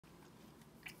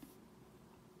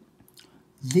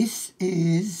This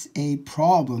is a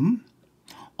problem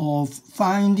of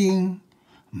finding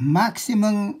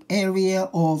maximum area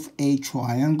of a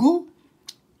triangle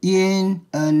in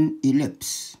an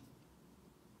ellipse.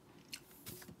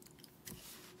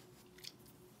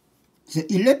 The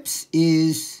ellipse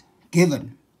is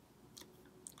given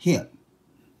here.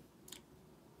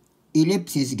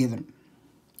 Ellipse is given.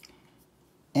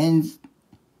 And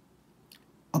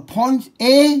a point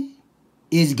A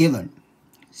is given,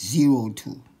 0,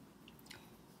 2.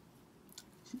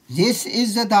 This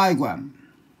is the diagram.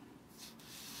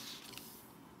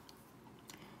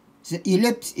 The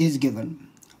ellipse is given.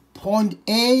 Point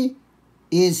A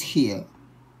is here.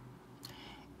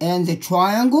 And the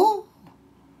triangle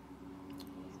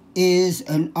is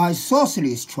an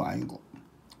isosceles triangle.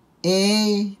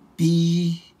 A,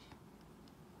 B,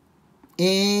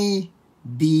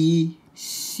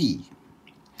 C.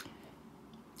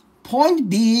 Point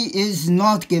B is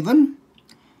not given.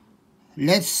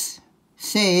 Let's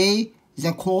say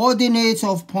the coordinates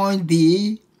of point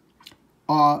B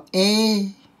are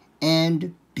A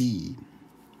and B.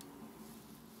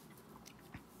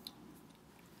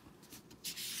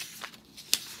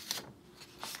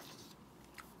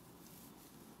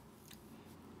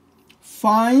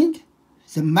 Find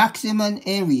the maximum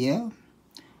area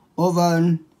of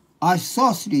an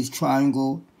isosceles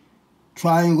triangle,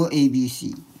 triangle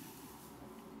ABC.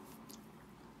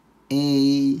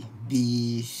 ABC.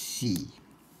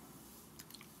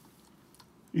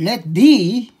 Let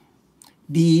B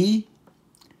be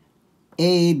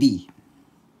AB.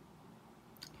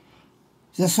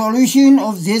 The solution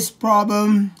of this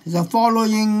problem, the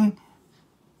following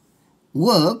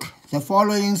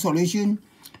solution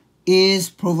is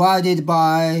provided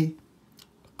by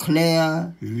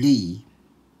Claire Lee.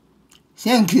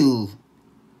 Thank you,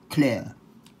 Claire.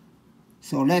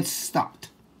 So let's start.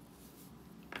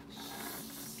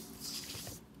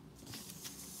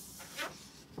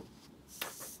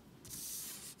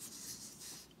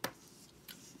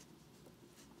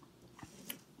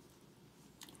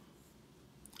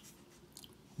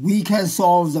 We can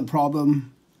solve the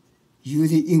problem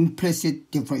using implicit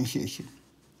differentiation.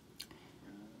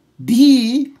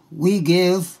 B, we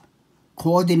give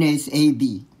coordinates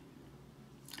AB.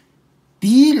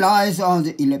 B lies on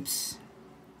the ellipse.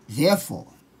 Therefore,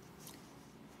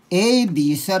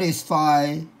 AB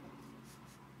satisfies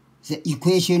the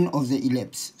equation of the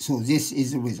ellipse. So this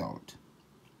is the result.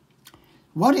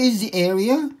 What is the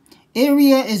area?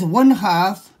 Area is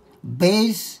 1/2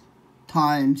 base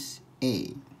times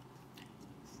A.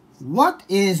 What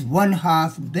is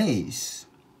 1/2 base?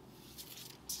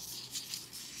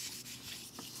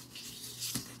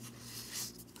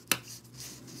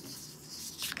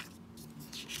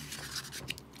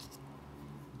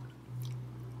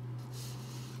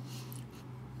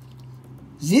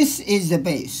 This is the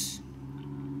base.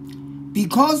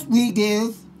 Because we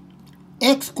give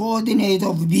x-coordinate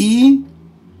of B,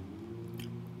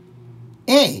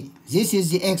 A. This is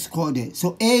the x-coordinate.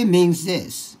 So A means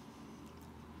this.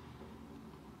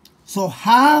 So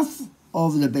half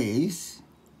of the base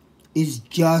is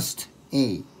just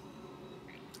A.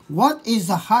 What is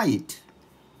the height?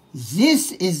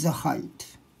 This is the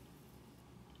height.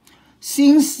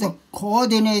 Since the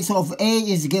coordinates of A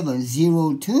is given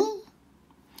 0, 2,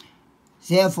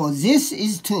 therefore this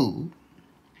is 2.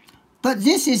 But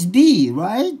this is B,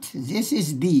 right? This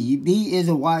is B. B is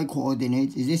a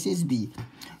y-coordinate. This is B.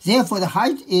 Therefore the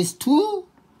height is 2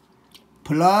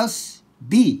 plus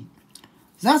B.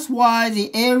 That's why the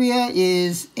area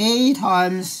is A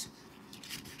times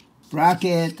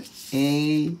bracket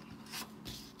A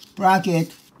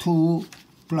bracket 2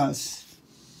 plus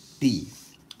B.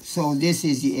 So this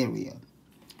is the area.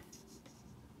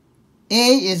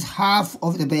 A is half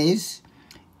of the base,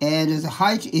 and the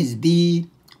height is B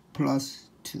plus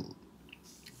 2.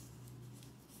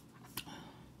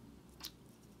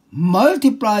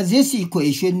 Multiply this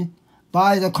equation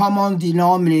by the common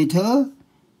denominator,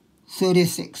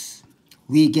 36.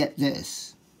 We get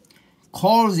this.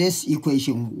 Call this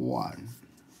equation 1.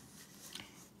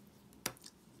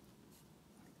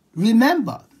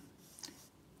 Remember,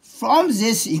 from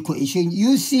this equation,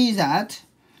 you see that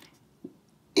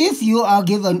if you are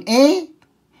given A,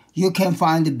 you can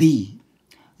find B.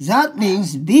 That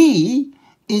means B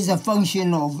is a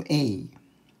function of A.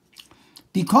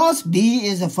 Because B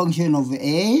is a function of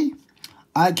A,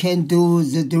 I can do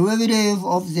the derivative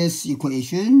of this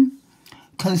equation,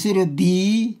 consider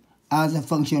B as a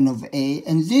function of A,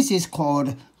 and this is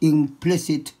called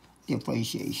implicit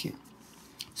differentiation.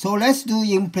 So let's do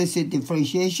implicit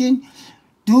differentiation.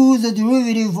 Do the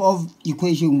derivative of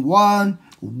equation 1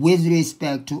 with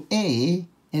respect to A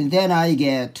and then I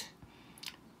get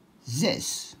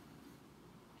this.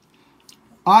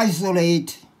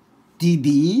 Isolate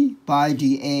dB by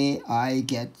dA, I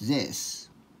get this.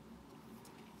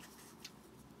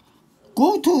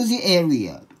 Go to the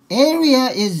area. Area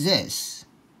is this.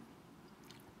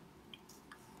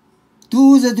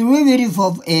 Do the derivative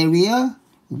of area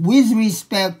with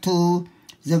respect to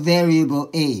the variable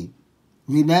a.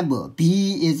 Remember,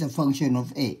 b is a function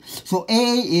of a. So a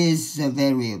is the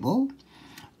variable.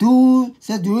 Do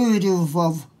the derivative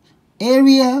of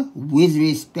area with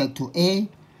respect to a.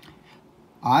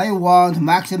 I want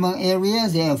maximum area,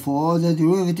 therefore the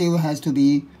derivative has to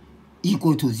be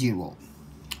equal to 0.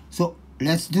 So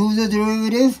let's do the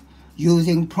derivative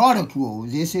using product rule.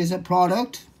 This is a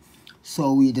product,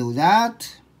 so we do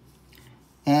that.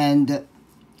 And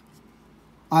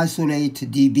isolate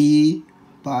dB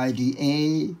by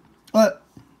dA.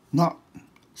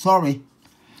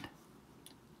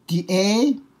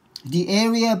 dA, the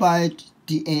area by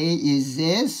dA is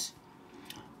this,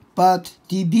 but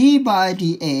dB by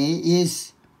dA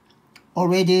is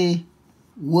already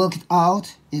worked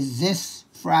out, is this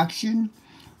fraction.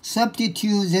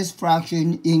 Substitute this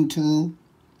fraction into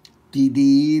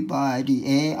dB by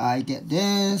dA, I get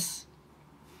this.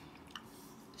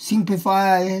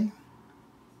 Simplify,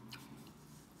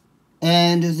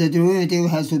 and the derivative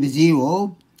has to be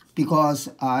 0 because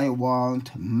I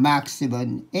want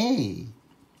maximum A.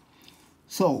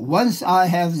 So once I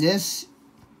have this,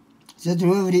 the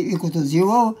derivative equal to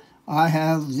 0, I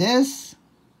have this.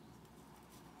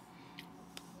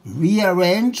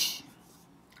 Rearrange,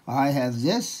 I have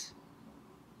this.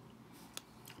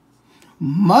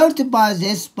 Multiply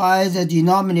this by the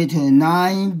denominator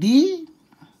 9b,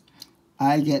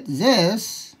 I get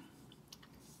this.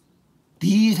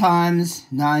 B times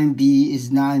 9b is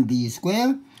 9b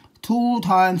squared. 2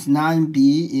 times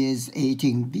 9b is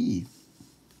 18b.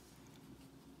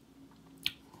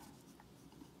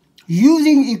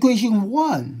 Using equation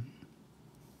 1,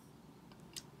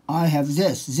 I have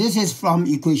this. This is from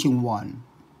equation 1.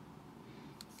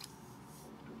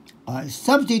 I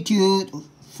substitute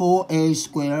 4a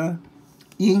squared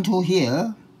into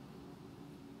here.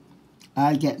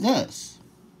 I get this.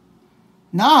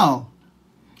 Now,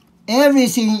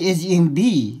 everything is in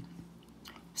b,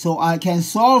 so I can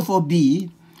solve for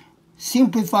b.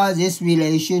 Simplify this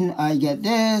relation, I get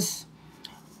this.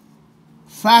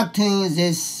 Factor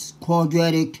this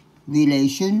quadratic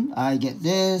relation, I get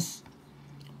this.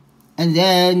 And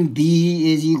then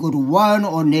b is equal to 1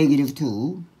 or negative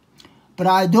 2. But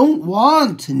I don't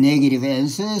want negative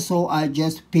answer, so I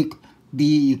just pick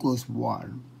b equals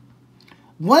 1.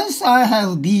 Once I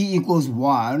have b equals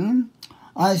 1,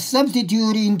 I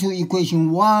substitute into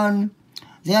equation 1,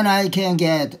 then I can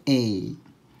get a.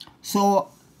 So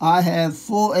I have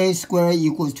 4a squared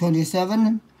equals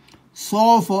 27.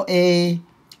 Solve for a,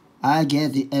 I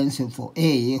get the answer for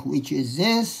a, which is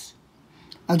this.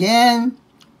 Again,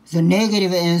 the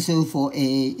negative answer for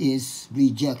a is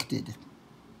rejected.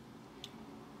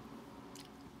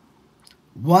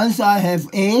 Once I have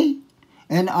a,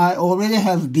 and I already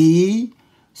have b,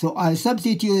 so I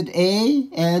substitute a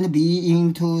and b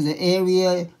into the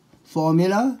area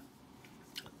formula,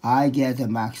 I get the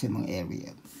maximum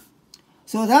area.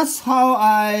 So that's how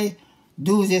I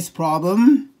do this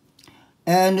problem.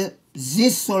 And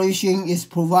this solution is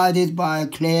provided by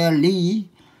Claire Lee.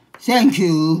 Thank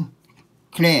you,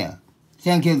 Claire.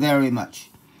 Thank you very much.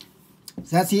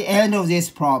 That's the end of this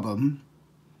problem.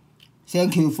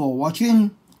 Thank you for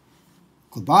watching.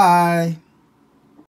 Goodbye.